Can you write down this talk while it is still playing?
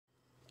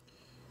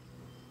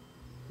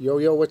Yo,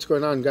 yo, what's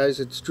going on, guys?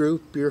 It's Drew,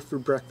 beer for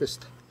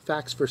breakfast,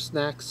 facts for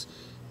snacks.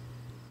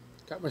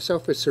 Got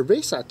myself a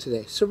Cerveza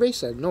today.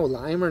 Cerveza, no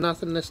lime or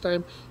nothing this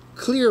time.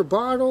 Clear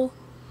bottle.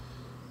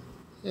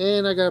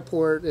 And I gotta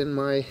pour it in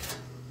my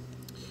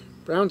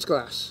Browns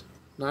glass.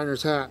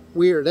 Niners hat.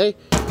 Weird, eh?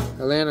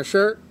 Atlanta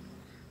shirt.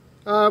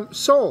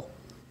 Cerveza,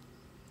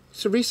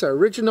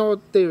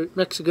 original de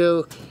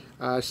Mexico,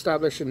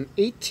 established in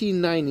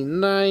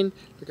 1899.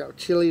 Look how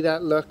chilly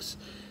that looks.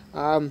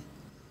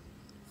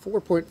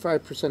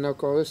 4.5%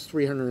 alcohol. This is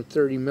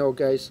 330 ml,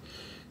 guys.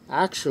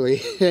 Actually,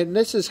 and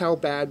this is how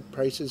bad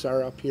prices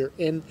are up here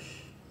in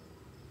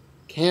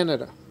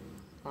Canada,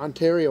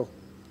 Ontario,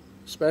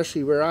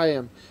 especially where I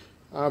am.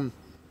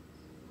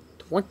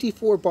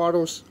 24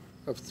 bottles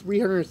of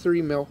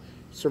 330 ml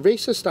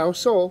Cerveza style.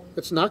 So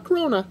it's not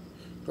Corona.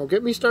 Don't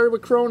get me started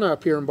with Corona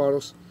up here in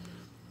bottles.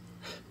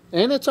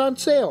 And it's on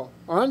sale.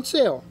 On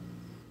sale.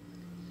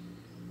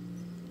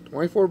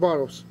 24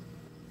 bottles.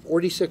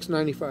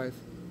 $46.95.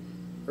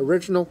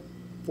 Original,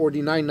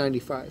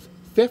 $49.95.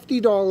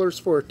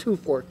 $50 for a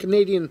 2-4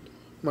 Canadian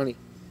money.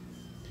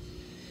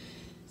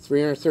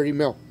 330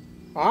 ml.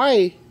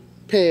 I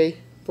pay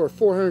for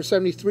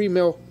 473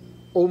 ml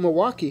Old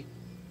Milwaukee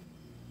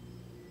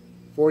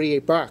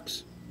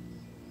 $48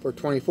 for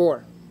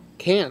 24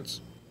 cans.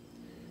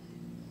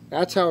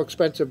 That's how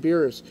expensive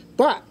beer is.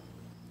 But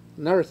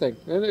another thing,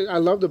 and I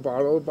love the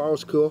bottle. The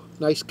bottle's cool.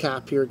 Nice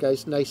cap here,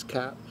 guys. Nice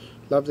cap.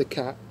 Love the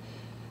cap.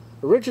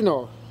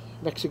 Original.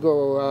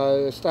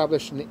 Mexico,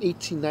 established in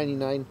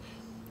 1899,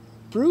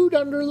 brewed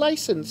under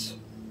license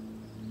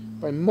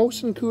by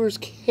Molson Coors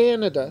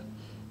Canada,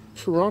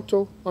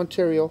 Toronto,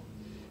 Ontario.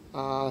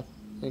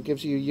 It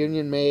gives you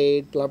union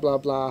made, blah blah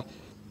blah.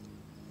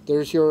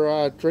 There's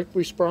your drink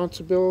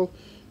responsible,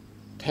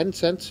 10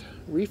 cents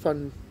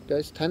refund,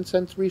 guys. 10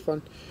 cents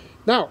refund.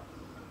 Now,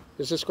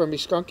 is this going to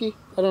be skunky?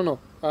 I don't know.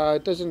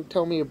 It doesn't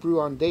tell me a brew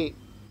on date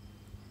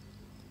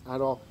at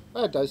all.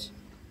 It does.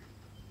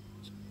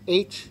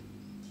 H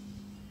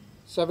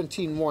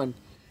 17-1,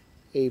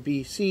 A,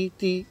 B, C,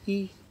 D,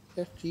 E,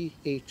 F, G,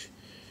 H.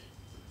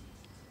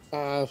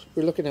 We're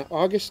looking at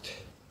August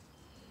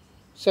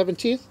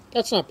 17th.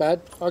 That's not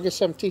bad.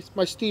 August 17th.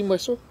 My steam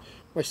whistle.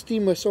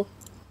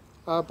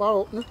 Bottle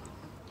opener.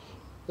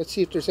 Let's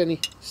see if there's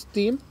any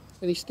steam.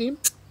 Any steam?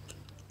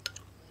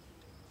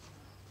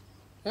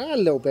 A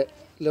little bit.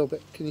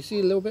 Can you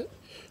see a little bit?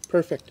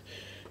 Perfect.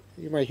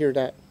 You might hear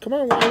that. Come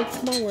on, Wiley.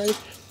 Come on, Wiley.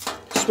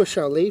 Swiss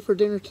Chalet for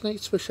dinner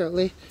tonight. Swiss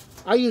Chalet.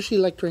 I usually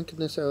like drinking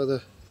this out of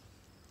the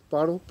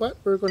bottle, but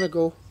we're going to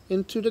go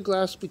into the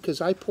glass because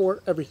I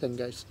pour everything,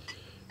 guys,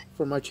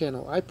 for my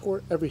channel. I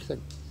pour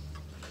everything.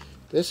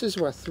 This is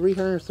what,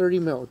 330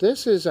 ml.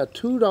 This is a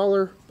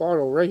 $2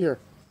 bottle right here.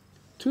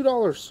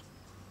 $2.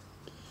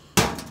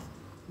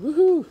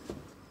 Woohoo!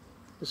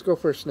 Let's go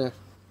for a sniff.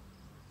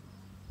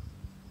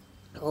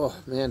 Oh,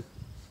 man.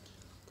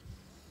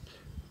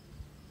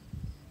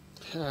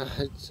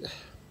 It's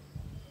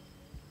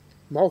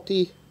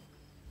malty, a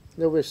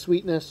little bit of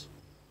sweetness.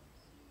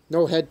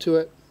 No head to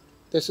it.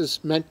 This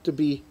is meant to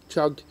be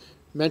chugged,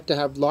 meant to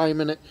have lime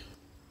in it.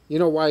 You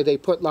know why they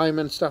put lime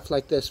in stuff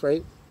like this,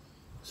 right?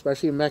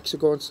 Especially in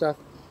Mexico and stuff.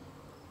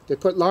 They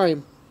put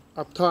lime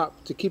up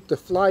top to keep the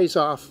flies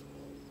off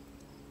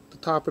the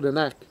top of the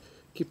neck.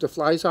 Keep the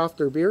flies off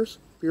their beer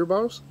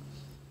bottles.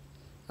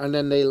 And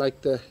then they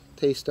like the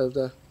taste of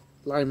the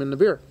lime in the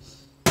beer.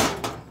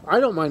 I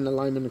don't mind the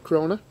lime in the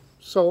Corona.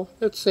 So,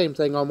 it's the same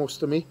thing almost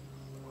to me.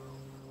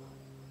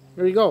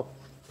 There you go.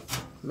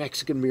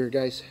 Mexican beer,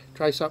 guys.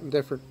 Try something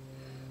different.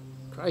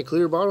 Try a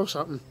clear bottle,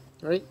 something.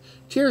 Right?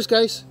 Cheers,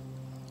 guys.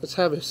 Let's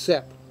have a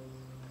sip.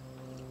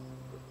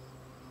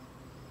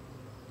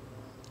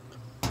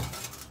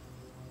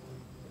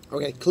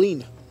 Okay,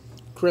 clean,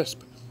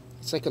 crisp.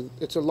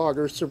 It's a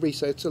lager,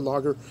 Cerveza. It's a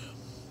lager.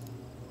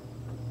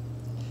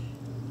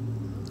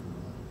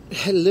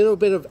 A little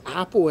bit of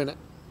apple in it.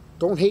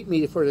 Don't hate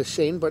me for this,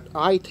 Shane, but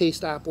I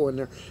taste apple in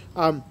there.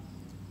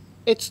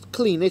 It's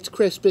clean. It's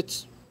crisp.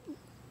 It's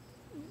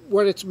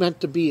what it's meant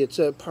to be. It's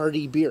a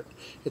party beer.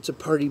 It's a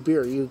party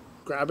beer. You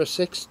grab a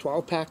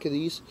 12 pack of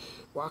these,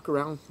 walk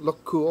around,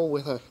 look cool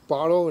with a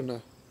bottle and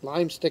a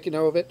lime sticking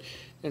out of it,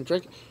 and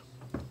drink.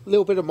 A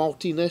little bit of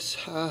maltiness.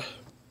 I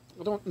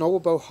don't know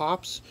about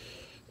hops,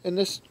 and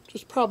this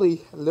just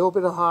probably a little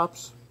bit of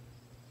hops,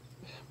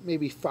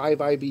 maybe 5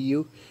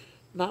 IBU,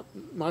 not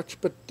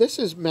much. But this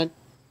is meant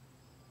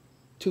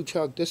to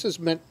chug. This is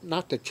meant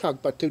not to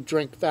chug, but to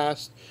drink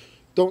fast.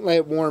 Don't let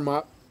it warm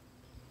up.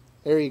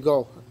 There you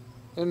go.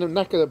 In the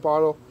neck of the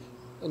bottle,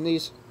 and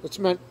these, it's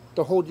meant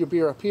to hold your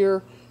beer up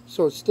here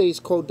so it stays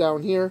cold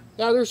down here.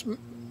 Yeah, there's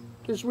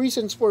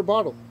reasons for a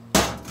bottle.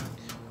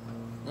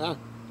 Yeah,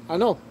 I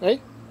know,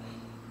 right?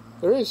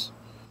 There is.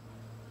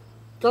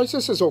 Guys,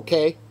 this is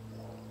okay.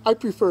 I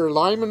prefer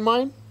lime in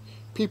mine.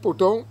 People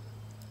don't.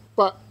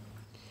 But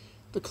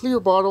the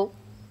clear bottle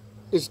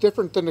is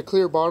different than the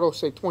clear bottle,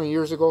 say 20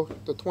 years ago.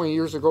 The 20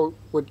 years ago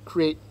would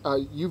create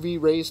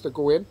UV rays to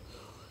go in.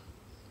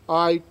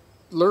 I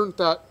learned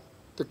that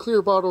the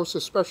clear bottles,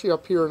 especially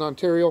up here in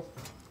Ontario,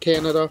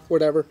 Canada,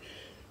 whatever,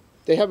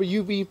 They have a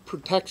UV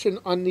protection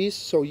on these,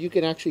 so you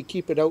can actually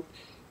keep it out,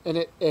 and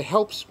it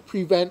helps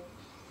prevent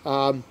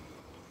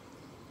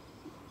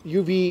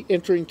UV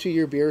entering to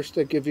your beers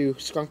that give you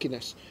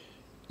skunkiness.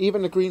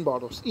 Even the green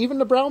bottles, even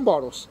the brown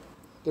bottles,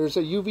 there's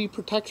a UV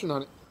protection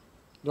on it.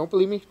 Don't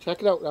believe me?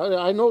 Check it out.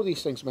 I know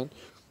these things, man.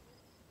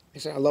 I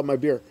say I love my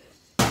beer.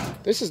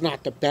 This is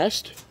not the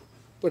best,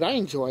 but I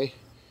enjoy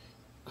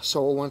a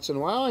Sol once in a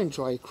while. I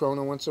enjoy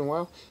Corona once in a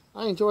while.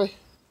 I enjoy,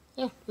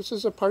 yeah, this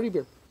is a party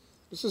beer.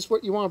 This is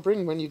what you want to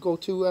bring when you go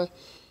to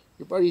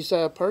your buddy's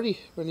party,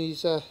 when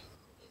he's,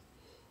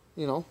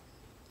 you know,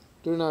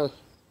 doing a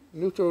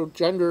neutral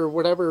gender or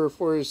whatever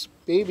for his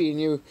baby, and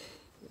you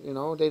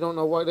know, they don't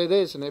know what it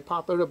is, and they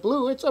pop out a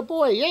blue. It's a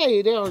boy.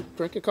 Yay! They'll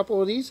drink a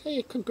couple of these.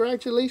 Hey,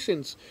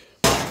 congratulations.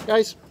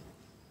 Guys,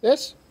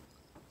 this,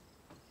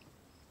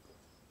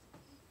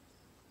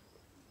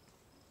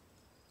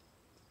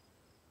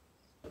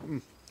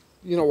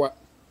 you know what?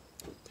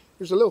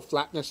 There's a little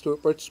flatness to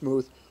it, but it's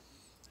smooth.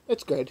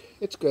 It's good.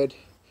 It's good.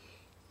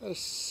 A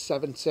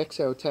 7.6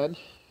 out of 10.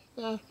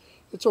 Yeah,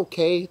 it's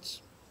okay.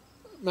 It's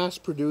mass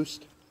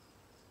produced.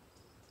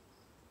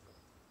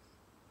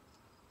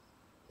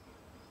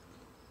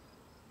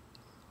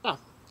 Ah,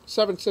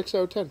 7.6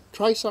 out of 10.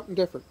 Try something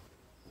different.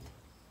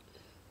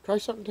 Try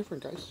something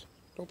different, guys.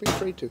 Don't be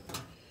afraid to.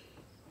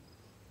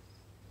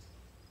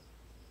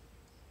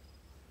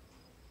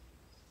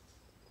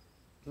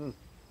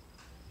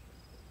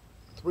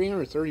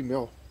 330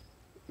 ml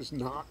is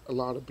not a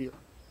lot of beer.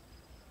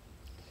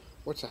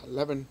 What's that,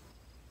 11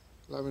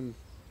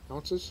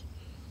 ounces?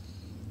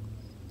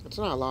 That's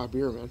not a lot of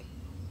beer, man.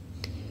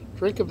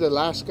 Drink of the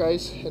last,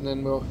 guys, and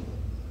then we'll...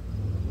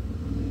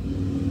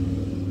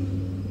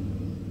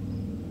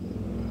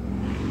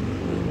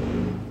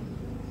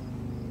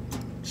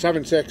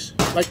 Seven, 6.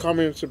 Like,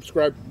 comment, and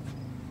subscribe.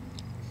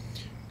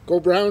 Go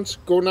Browns,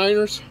 go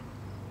Niners.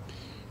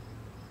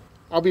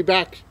 I'll be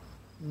back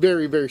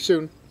very, very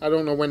soon. I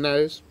don't know when that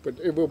is, but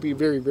it will be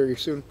very, very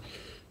soon.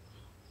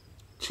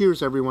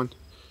 Cheers, everyone.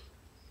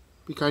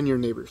 Be kind to your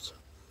neighbors.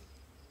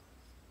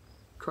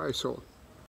 Try Sol.